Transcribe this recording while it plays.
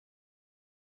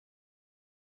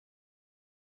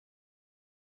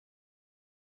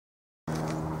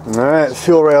Alright,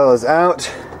 fuel rail is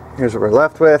out. Here's what we're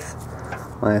left with.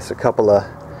 Minus a couple of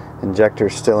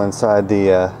injectors still inside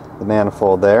the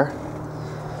manifold there.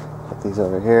 Put these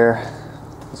over here.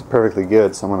 These are perfectly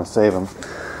good, so I'm going to save them.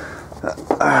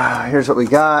 Here's what we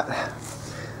got.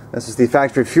 This is the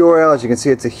factory fuel rail. As you can see,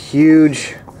 it's a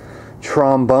huge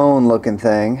trombone looking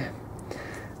thing.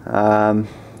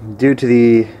 Due to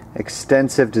the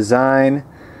extensive design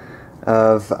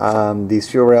of these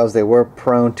fuel rails, they were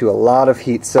prone to a lot of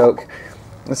heat soak,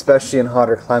 especially in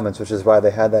hotter climates, which is why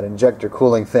they had that injector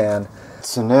cooling fan.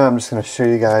 So now I'm just going to show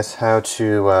you guys how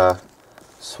to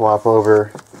swap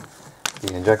over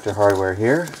the injector hardware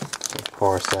here. So of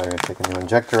course, I'm going to take a new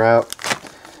injector out,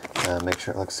 make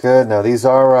sure it looks good. Now these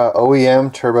are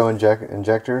OEM turbo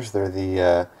injectors. They're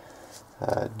the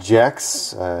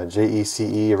JECE,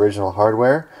 J-E-C-E original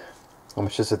hardware.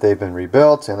 It's just that they've been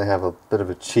rebuilt and they have a bit of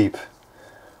a cheap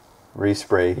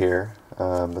respray here,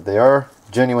 but they are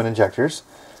genuine injectors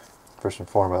first and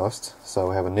foremost. So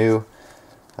we have a new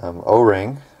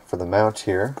O-ring for the mount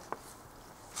here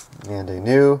and a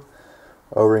new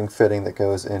O-ring fitting that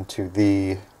goes into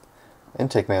the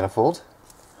intake manifold.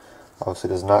 Obviously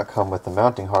does not come with the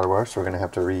mounting hardware, so we're going to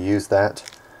have to reuse that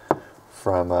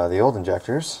from the old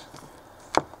injectors.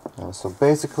 So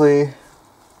basically we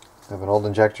have an old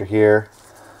injector here.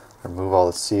 Remove all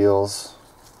the seals.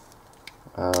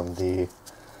 The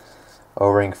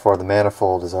O-ring for the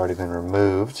manifold has already been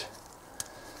removed.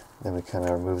 Then we kind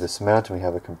of remove this mount and we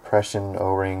have a compression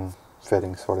O-ring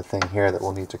fitting sort of thing here that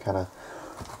we'll need to kind of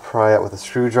pry out with a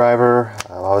screwdriver.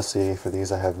 Obviously for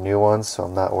these I have new ones, so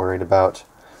I'm not worried about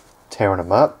tearing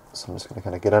them up. So I'm just going to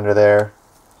kind of get under there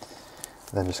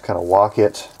and then just kind of walk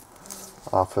it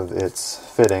off of its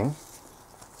fitting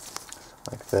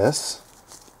like this.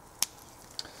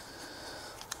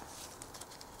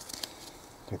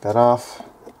 Take that off,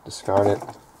 discard it,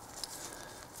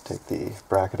 take the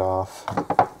bracket off.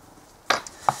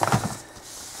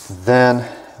 Then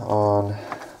on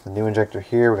the new injector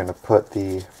here, we're going to put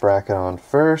the bracket on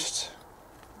first.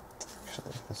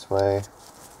 Actually, this way.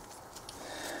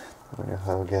 Then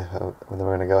we're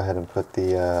going to go ahead and put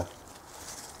the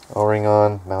O-ring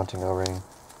on, mounting O-ring.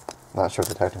 Not sure what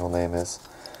the technical name is.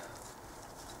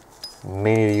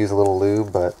 May need to use a little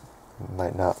lube, but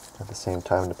might not at the same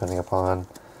time, depending upon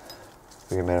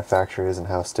who your manufacturer is and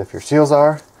how stiff your seals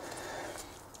are.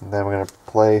 And then we're going to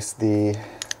place the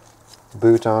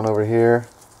boot on over here,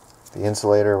 the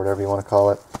insulator, whatever you want to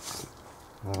call it.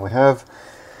 And we have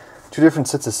two different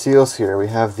sets of seals here. We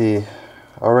have the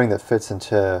O-ring that fits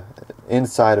into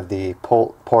inside of the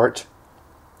port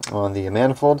on the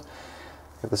manifold.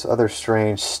 We have this other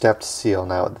strange stepped seal.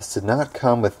 Now this did not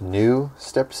come with new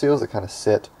stepped seals that kind of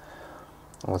sit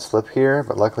on the slip here,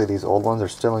 but luckily these old ones are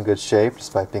still in good shape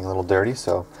despite being a little dirty.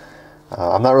 So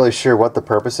I'm not really sure what the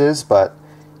purpose is, but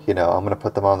you know, I'm going to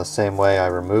put them on the same way I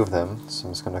remove them. So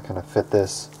I'm just going to kind of fit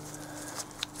this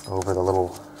over the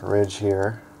little ridge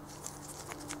here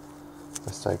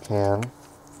best I can.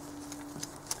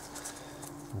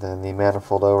 Then the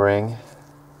manifold O-ring,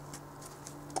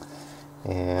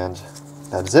 and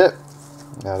that is it.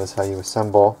 That is how you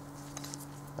assemble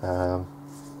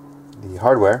the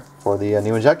hardware for the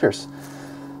new injectors.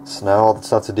 So now all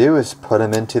that's left to do is put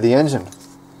them into the engine.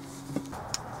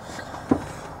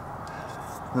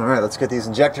 Alright, let's get these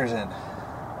injectors in.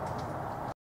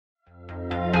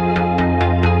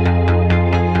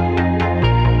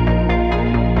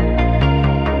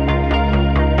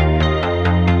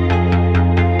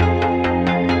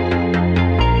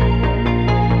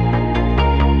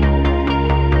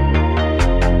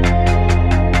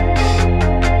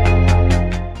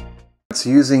 It's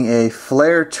using a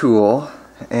flare tool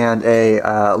and a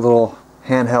little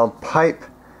handheld pipe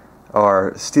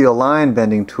or steel line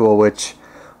bending tool, which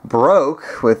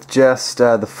broke with just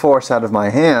the force out of my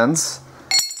hands.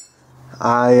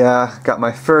 I got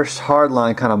my first hard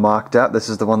line kind of mocked up. This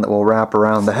is the one that will wrap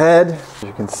around the head. As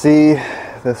you can see,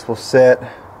 this will sit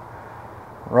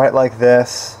right like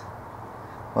this.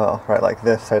 Well, right like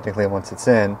this technically once it's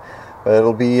in, but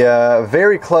it'll be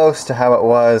very close to how it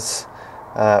was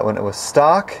when it was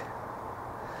stock,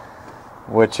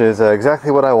 which is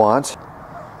exactly what I want.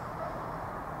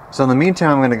 So in the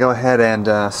meantime, I'm going to go ahead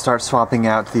and start swapping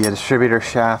out the distributor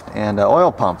shaft and oil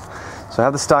pump. So I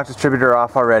have the stock distributor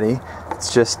off already.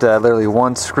 It's just literally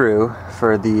one screw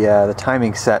for the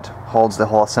timing set, holds the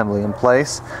whole assembly in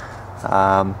place.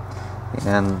 And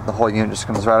the whole unit just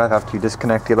comes right off after you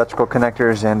disconnect the electrical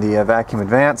connectors and the vacuum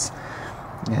advance.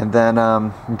 And then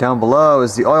down below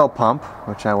is the oil pump,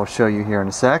 which I will show you here in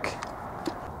a sec.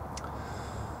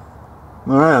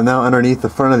 Alright, I'm now underneath the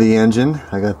front of the engine.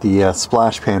 I got the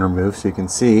splash pan removed so you can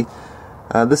see.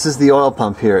 This is the oil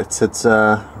pump here. It sits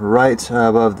right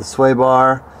above the sway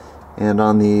bar and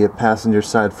on the passenger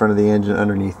side front of the engine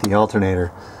underneath the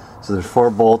alternator. So there's 4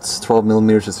 bolts, 12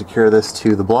 millimeters to secure this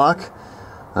to the block.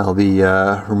 I'll be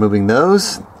removing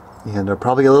those, and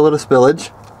probably a little bit of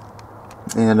spillage,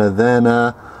 and then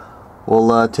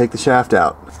we'll take the shaft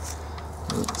out.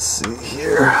 Let's see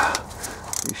here.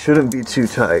 You shouldn't be too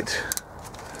tight.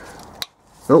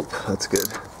 Nope, that's good.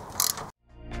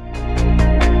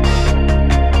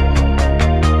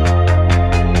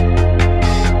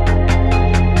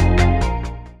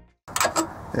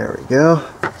 There we go.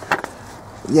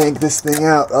 Yank this thing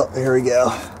out. Oh, here we go.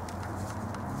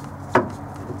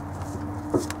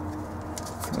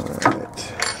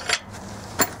 Alright.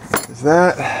 There's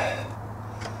that.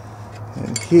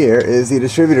 And here is the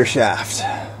distributor shaft.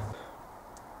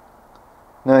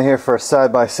 Now here for a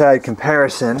side-by-side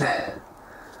comparison.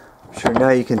 I'm sure now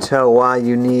you can tell why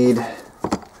you need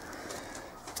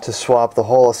to swap the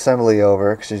whole assembly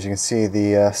over, because as you can see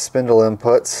the spindle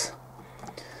inputs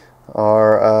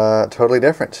are totally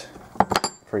different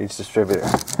for each distributor.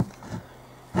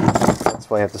 That's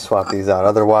why you have to swap these out.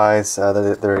 Otherwise,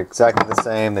 they're exactly the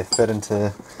same. They fit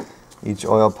into each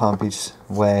oil pump each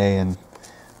way, and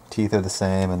teeth are the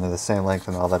same, and they're the same length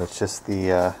and all that. It's just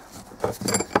the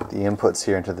inputs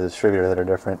here into the distributor that are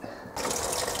different.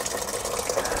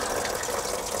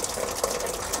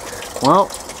 Well,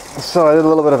 so I did a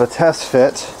little bit of a test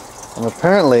fit, and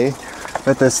apparently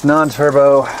with this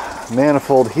non-turbo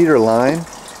manifold heater line,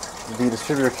 the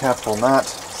distributor cap will not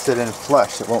sit in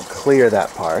flush. It won't clear that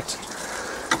part.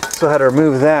 So I had to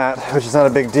remove that, which is not a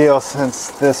big deal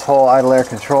since this whole idle air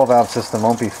control valve system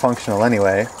won't be functional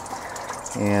anyway.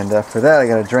 And for that I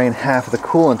got to drain half of the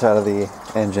coolant out of the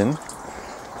engine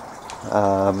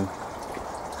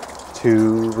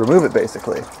to remove it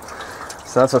basically.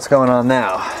 So that's what's going on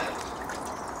now.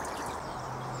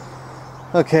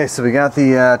 Okay, so we got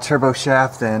the turbo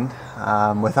shaft in.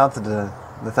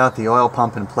 Without the oil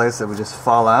pump in place, it would just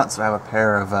fall out, so I have a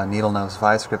pair of needle nose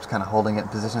vice grips kind of holding it in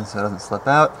position so it doesn't slip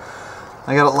out.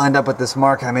 I got it lined up with this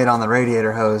mark I made on the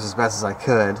radiator hose as best as I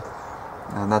could,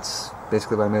 and that's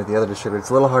basically what I made with the other distributor. It's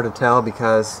a little hard to tell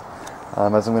because,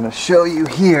 as I'm going to show you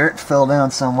here, it fell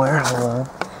down somewhere. Hold on.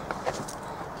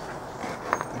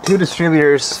 The two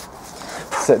distributors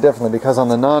sit differently because on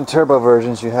the non-turbo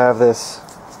versions you have this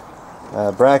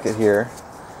bracket here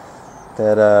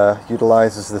that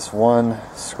utilizes this one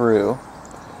screw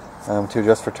to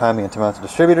adjust for timing and to mount the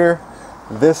distributor.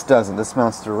 This doesn't. This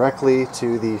mounts directly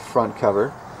to the front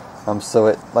cover. So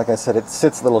it, like I said, it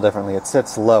sits a little differently. It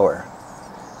sits lower.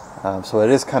 So it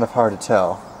is kind of hard to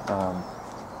tell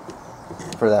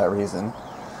for that reason.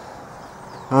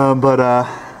 But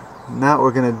now what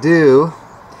we're going to do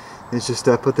is just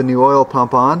put the new oil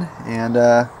pump on and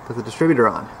put the distributor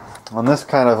on. On this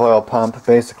kind of oil pump,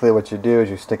 basically what you do is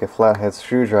you stick a flathead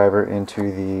screwdriver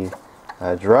into the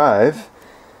drive,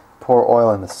 pour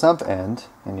oil in the sump end,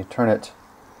 and you turn it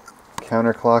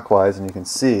counterclockwise, and you can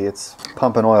see it's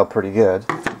pumping oil pretty good.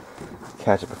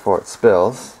 Catch it before it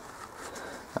spills.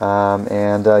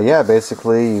 Yeah,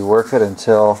 basically you work it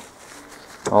until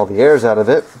all the air's out of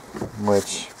it,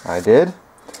 which I did.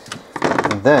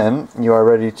 And then you are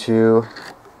ready to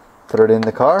put it in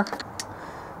the car.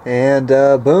 And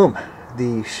boom,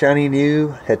 the shiny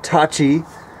new Hitachi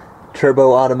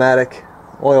turbo automatic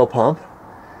oil pump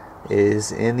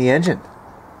is in the engine.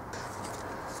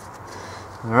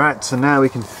 Alright, so now we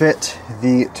can fit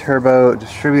the turbo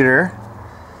distributor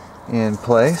in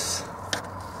place.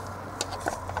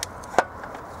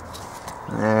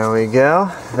 There we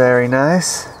go, very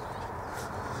nice.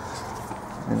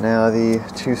 And now the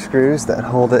two screws that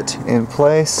hold it in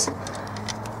place.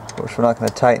 Of course, we're not going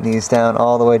to tighten these down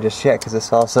all the way just yet because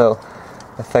this also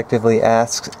effectively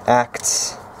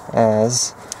acts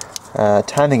as a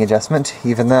timing adjustment,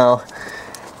 even though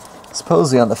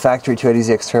supposedly on the factory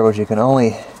 280ZX turbos you can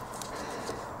only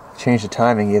change the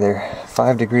timing either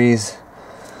 5 degrees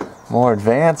more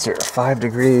advanced or 5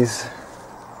 degrees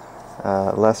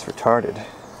less retarded.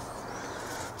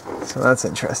 So that's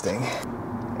interesting.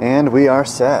 And we are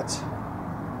set.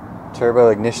 Turbo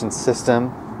ignition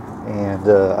system and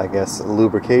I guess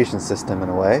lubrication system in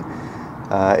a way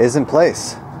is in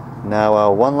place.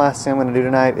 Now one last thing I'm going to do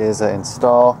tonight is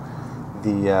install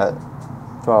the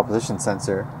throttle position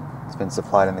sensor. It's been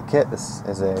supplied in the kit. This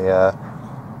is a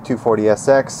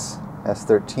 240SX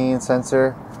S13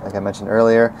 sensor, like I mentioned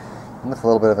earlier, and with a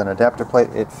little bit of an adapter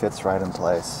plate it fits right in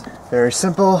place. Very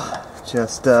simple,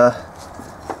 just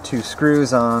 2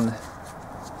 screws on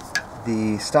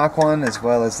the stock one as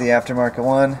well as the aftermarket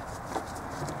one.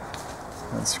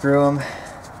 Unscrew them,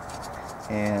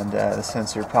 and the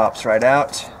sensor pops right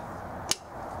out.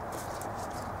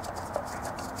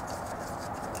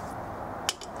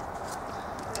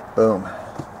 Boom.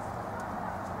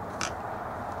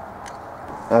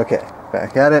 Okay,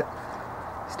 back at it.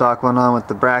 Stock one on with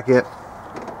the bracket.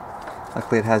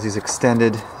 Luckily it has these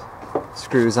extended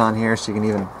screws on here so you can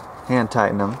even hand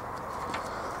tighten them,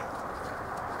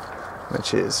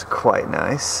 which is quite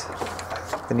nice.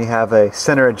 Then you have a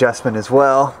center adjustment as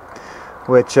well,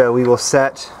 which we will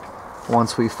set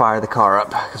once we fire the car up,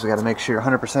 because we got to make sure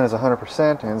 100% is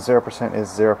 100% and 0% is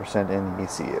 0% in the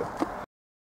ECU.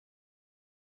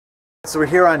 So we're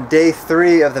here on day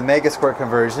 3 of the MEGASQUIRT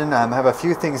conversion. I have a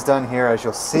few things done here, as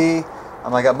you'll see.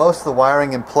 I got most of the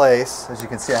wiring in place. As you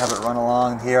can see, I have it run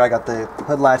along here. I got the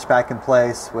hood latch back in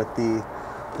place with the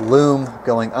loom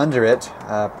going under it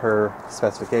per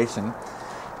specification.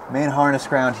 Main harness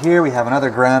ground here. We have another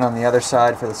ground on the other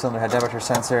side for the cylinder head temperature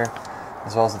sensor,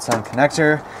 as well as its own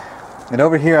connector. And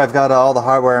over here I've got all the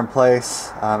hardware in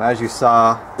place. As you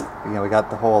saw, we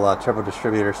got the whole turbo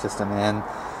distributor system in.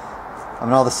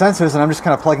 All the sensors, and I'm just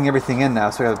kind of plugging everything in now.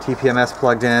 So we got the TPMS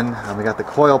plugged in, we got the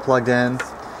coil plugged in,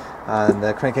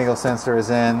 the crank angle sensor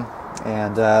is in,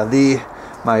 and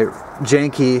my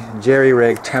janky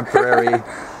jerry-rig temporary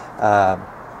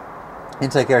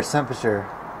intake air temperature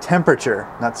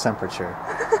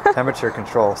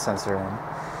control sensor in.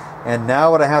 And now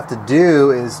what I have to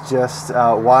do is just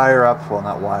wire up, well,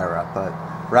 not wire up, but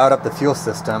route up the fuel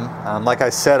system. Like I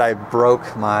said, I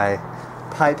broke my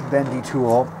pipe bendy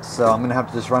tool, so I'm going to have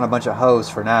to just run a bunch of hose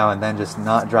for now and then just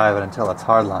not drive it until it's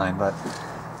hardline. But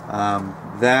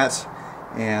that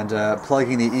and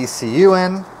plugging the ECU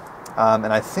in,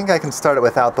 and I think I can start it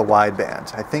without the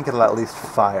wideband. I think it'll at least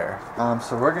fire.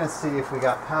 So we're going to see if we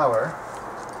got power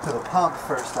to the pump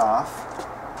first off.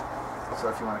 So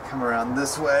if you want to come around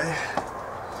this way.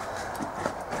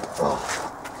 Oh.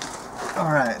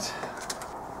 All right.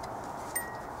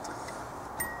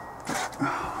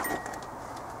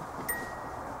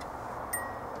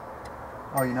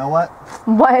 Oh, you know what?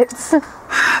 What?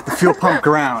 The fuel pump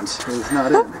ground is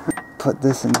not in. Put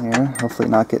this in here, hopefully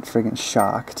not get friggin'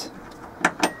 shocked.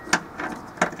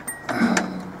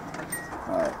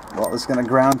 Alright, well, it's gonna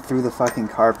ground through the fucking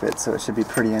carpet, so it should be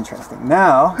pretty interesting.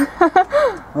 Now,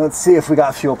 let's see if we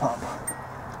got fuel pump.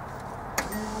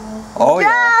 Oh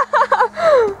yeah!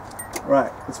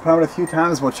 Right, let's pump it a few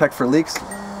times, we'll check for leaks.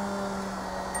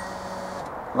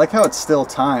 I like how it's still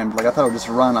timed, like I thought it would just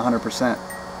run 100%.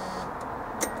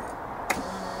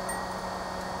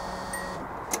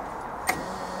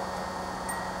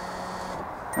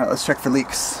 Alright, let's check for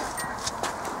leaks.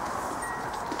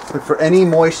 Look for any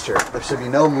moisture. There should be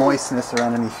no moistness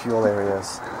around any fuel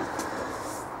areas.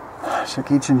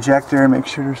 Check each injector, make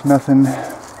sure there's nothing.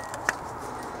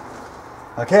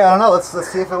 Okay, I don't know. Let's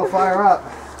see if it'll fire up.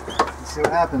 Let's see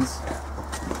what happens.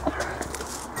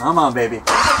 Come on, baby.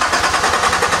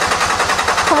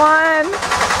 Come on.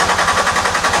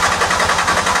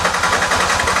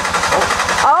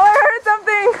 Oh, I heard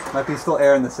something. Might be still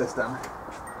air in the system.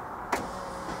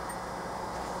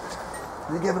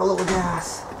 Let me give it a little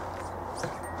gas.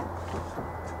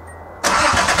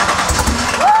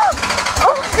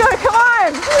 Oh, good. Come on.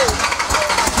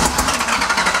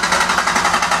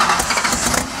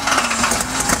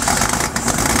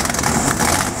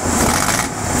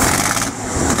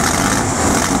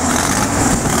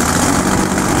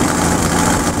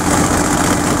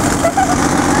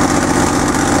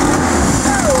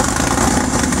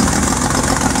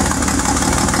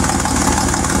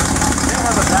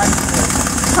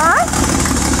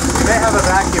 They have a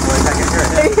vacuum, like I can hear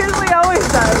it. It usually always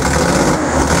does.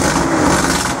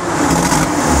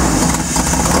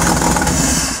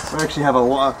 We actually have a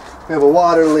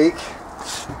water leak.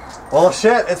 Well,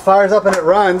 shit! It fires up and it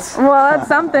runs. Well, that's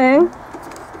something.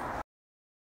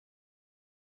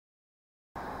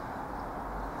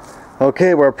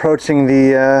 Okay, we're approaching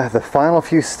the final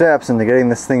few steps into getting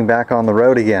this thing back on the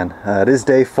road again. It is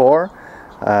day 4.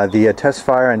 The test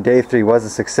fire on day 3 was a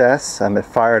success. It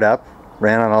fired up.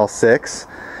 Ran on all 6,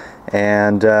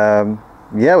 and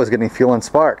yeah, it was getting fuel and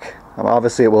spark.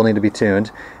 Obviously it will need to be tuned,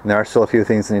 and there are still a few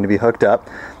things that need to be hooked up,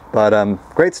 but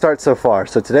great start so far.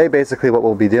 So today basically what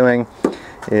we'll be doing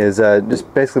is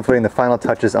just basically putting the final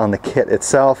touches on the kit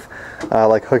itself,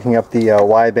 like hooking up the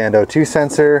wideband O2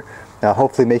 sensor,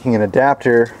 hopefully making an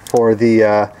adapter for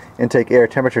the intake air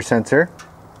temperature sensor,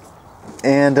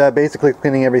 and basically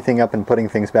cleaning everything up and putting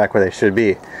things back where they should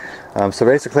be. So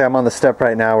basically I'm on the step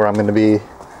right now where I'm going to be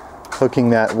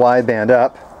hooking that wideband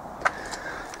up.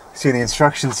 See the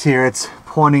instructions here, it's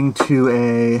pointing to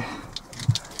a,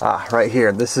 right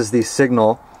here, this is the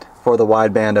signal for the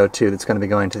wideband O2 that's going to be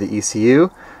going to the ECU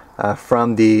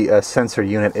from the sensor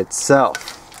unit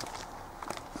itself.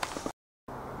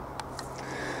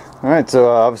 Alright, so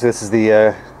obviously this is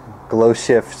the Glow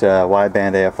Shift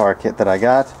wideband AFR kit that I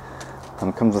got.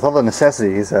 Comes with all the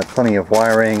necessities, plenty of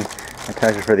wiring, a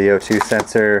connector for the O2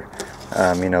 sensor,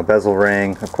 you know, bezel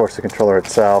ring, of course the controller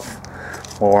itself,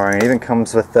 or it even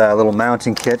comes with a little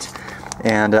mounting kit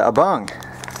and a bung.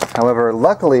 However,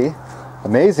 luckily,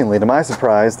 amazingly, to my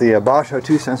surprise, the Bosch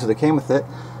O2 sensor that came with it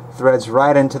threads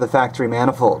right into the factory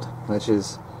manifold, which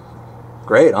is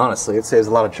great, honestly. It saves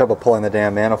a lot of trouble pulling the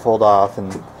damn manifold off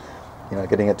and, you know,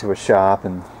 getting it to a shop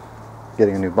and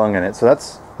getting a new bung in it. So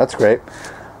that's great.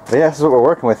 But yeah, this is what we're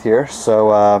working with here. So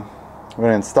we're going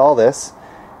to install this,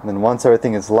 and then once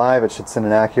everything is live, it should send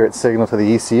an accurate signal to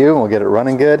the ECU, and we'll get it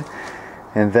running good.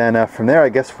 And then from there, I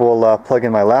guess we'll plug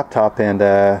in my laptop and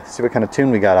see what kind of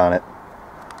tune we got on it.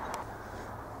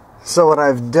 So what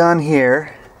I've done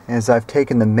here is I've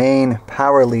taken the main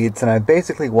power leads and I've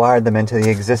basically wired them into the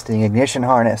existing ignition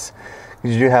harness.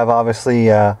 Because you do have obviously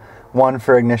one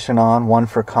for ignition on, one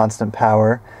for constant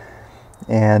power,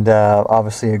 and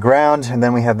obviously a ground. And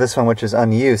then we have this one which is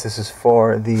unused. This is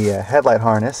for the headlight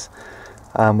harness,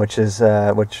 which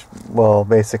will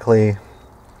basically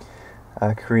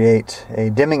create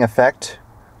a dimming effect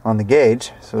on the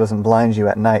gauge so it doesn't blind you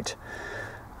at night.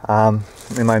 And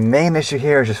my main issue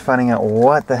here is just finding out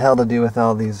what the hell to do with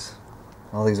all these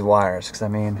wires, because I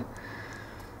mean,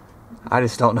 I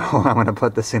just don't know where I'm going to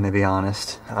put this in, to be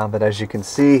honest. But as you can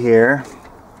see here,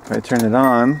 if I turn it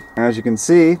on, as you can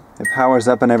see, it powers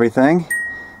up and everything.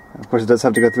 Of course, it does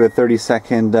have to go through a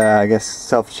 30-second, I guess,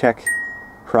 self-check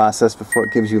process before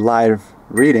it gives you live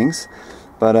readings,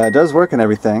 but it does work and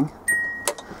everything.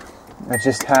 I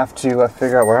just have to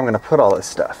figure out where I'm going to put all this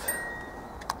stuff.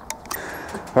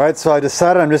 Alright, so I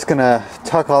decided I'm just going to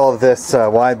tuck all of this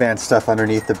wideband stuff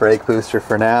underneath the brake booster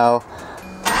for now.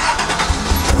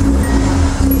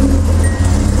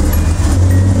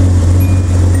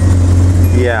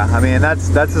 Yeah, I mean that's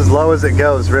as low as it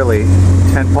goes, really,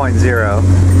 10.0.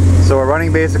 So we're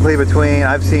running basically between,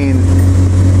 I've seen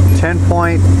 10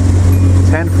 flat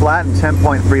and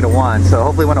 10.3 to 1. So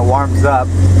hopefully when it warms up,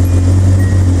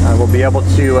 we'll be able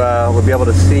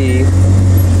to see,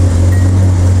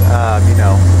 you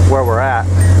know, where we're at.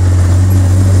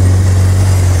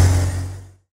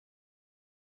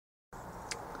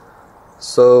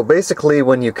 So basically,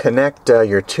 when you connect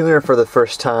your tuner for the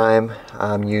first time,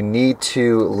 you need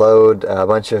to load a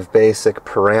bunch of basic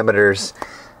parameters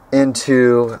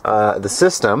into the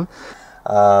system.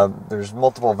 There's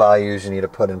multiple values you need to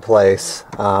put in place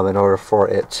in order for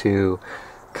it to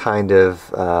kind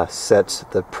of set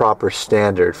the proper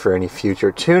standard for any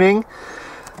future tuning.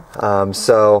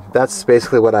 So that's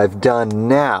basically what I've done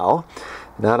now.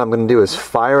 Now what I'm going to do is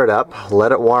fire it up,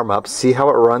 let it warm up, see how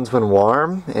it runs when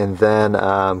warm, and then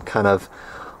kind of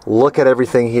look at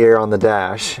everything here on the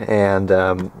dash and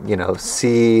you know,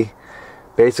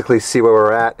 basically see where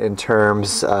we're at in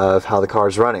terms of how the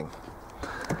car's running.